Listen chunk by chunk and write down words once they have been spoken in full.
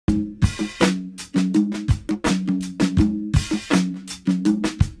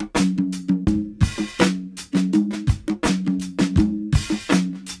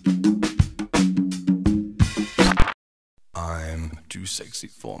sexy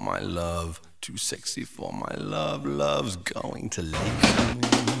for my love, too sexy for my love. Love's going to Lake.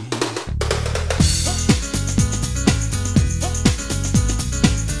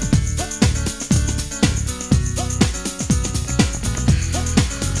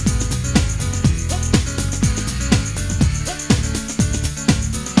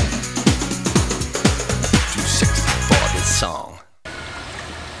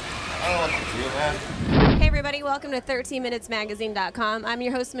 Hey everybody, welcome to 13MinMagazine.com. I'm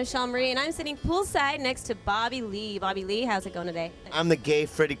your host Michelle Marie, and I'm sitting poolside next to Bobby Lee. Bobby Lee, how's it going today? I'm the gay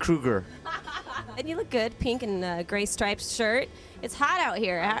Freddy Krueger. And you look good, pink and gray striped shirt. It's hot out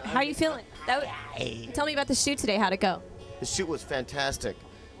here. How are you feeling? Tell me about the shoot today. How'd it go? The shoot was fantastic.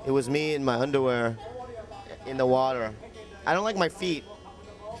 It was me in my underwear in the water. I don't like my feet.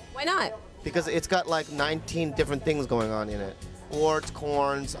 Why not? Because it's got like 19 different things going on in it. Warts,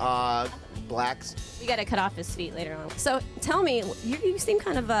 corns, blacks. You got to cut off his feet later on. So tell me, you seem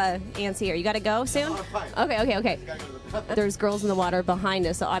kind of antsy here. You got to go soon? Okay. There's girls in the water behind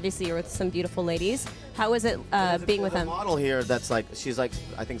us, so obviously you're with some beautiful ladies. How was it being with them? There's a model here that's like, she's like,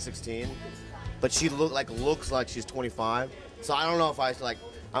 I think 16, but she looks like she's 25. So I don't know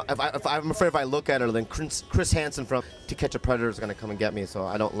if I'm afraid if I look at her, then Chris Hansen from To Catch a Predator is gonna come and get me, so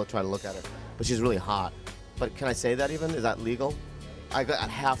I don't try to look at her. But she's really hot. But can I say that even? Is that legal? I got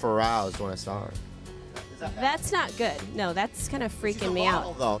half aroused when I saw her. That's not good. No, that's kind of freaking me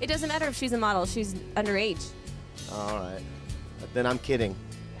out. Though. It doesn't matter if she's a model. She's underage. All right. Then I'm kidding.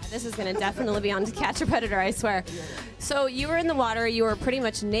 Yeah, this is going to definitely be on To Catch a Predator, I swear. So you were in the water. You were pretty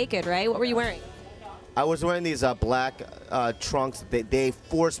much naked, right? What were you wearing? I was wearing these black trunks that they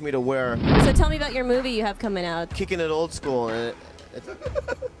forced me to wear. So tell me about your movie you have coming out. Kicking it old school.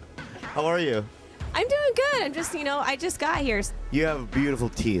 How are you? I'm doing good. I'm just, I just got here. You have beautiful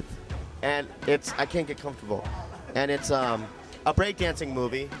teeth, and I can't get comfortable, and it's a breakdancing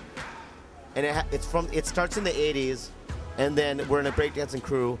movie, and it starts in the 80s, and then we're in a breakdancing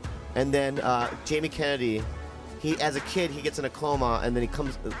crew, and then Jamie Kennedy, as a kid he gets in a coma, and then he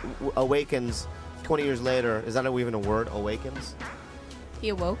awakens 20 years later. Is that even a word? Awakens? He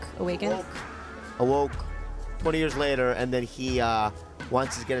awakens? Awoke 20 years later, and then he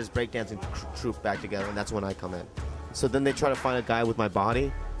wants to get his breakdancing troupe back together, and that's when I come in. So then they try to find a guy with my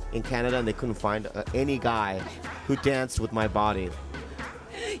body in Canada, and they couldn't find any guy who danced with my body.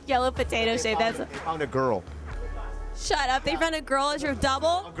 Yellow potato shape. They found a girl. Shut up. They found a girl as your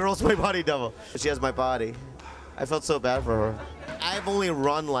double? A girl's my body double. She has my body. I felt so bad for her. I've only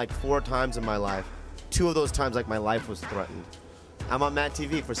run like 4 times in my life. 2 of those times, like, my life was threatened. I'm on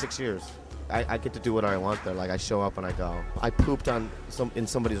MadTV for 6 years. I get to do what I want there. Like, I show up and I go. I pooped in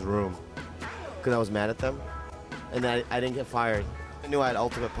somebody's room because I was mad at them, and then I didn't get fired. I knew I had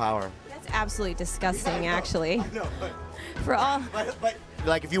ultimate power. That's absolutely disgusting, actually. I know, for all. But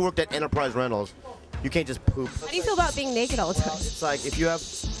like, if you worked at Enterprise Rentals, you can't just poop. How do you feel about being naked all the time? It's like, if you have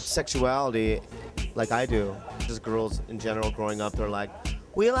sexuality, like I do, just girls in general growing up, they're like,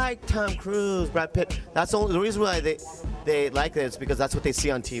 we like Tom Cruise, Brad Pitt. That's the reason why they like it is because that's what they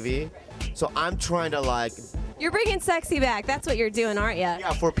see on TV. So I'm trying to, like... You're bringing sexy back. That's what you're doing, aren't you?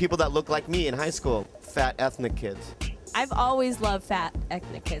 Yeah, for people that look like me in high school. Fat ethnic kids. I've always loved fat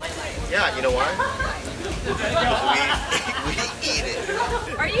ethnic kids. Yeah, you know why? we eat it.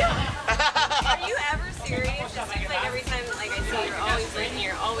 Are you ever serious? It seems like every time I see you, you're always in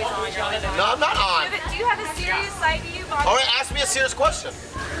here, always on, you're always on. No, I'm not on. Do you have a serious side to you, Bobby? All right, ask me a serious question.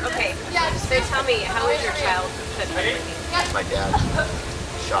 Okay, so tell me, how was your childhood? My dad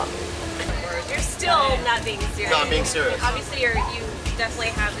shot me. You're still not being serious. No, I'm being serious. Obviously, you definitely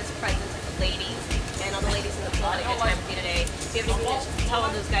have this presence with the ladies, and all the ladies in the pool had a good time with you today. Do you have anything to tell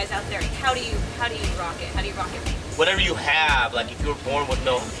those guys out there? How do you rock it? How do you rock it? Whatever you have, like if you were born with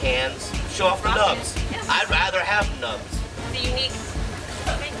no hands, show off the nubs. I'd rather have nubs. The unique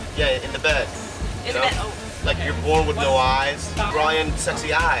thing? Yeah, in the bed. In the bed, oh. Like if you're born with no eyes, draw in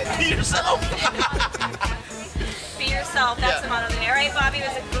sexy eyes. Be yourself. Be yourself, that's the motto of the day. All right, Bobby, it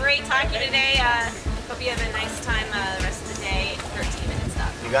was a great talking today. Hope you have a nice time the rest of the day. 13 minutes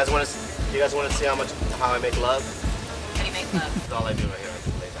up. You guys want to see how I make love? How do you make love? That's all I do right here. I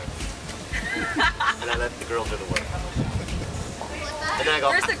lay down. And I let the girl do the work. And then I go.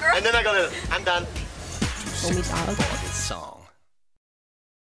 Where's the girl? And then I go. I'm done. Homie dog.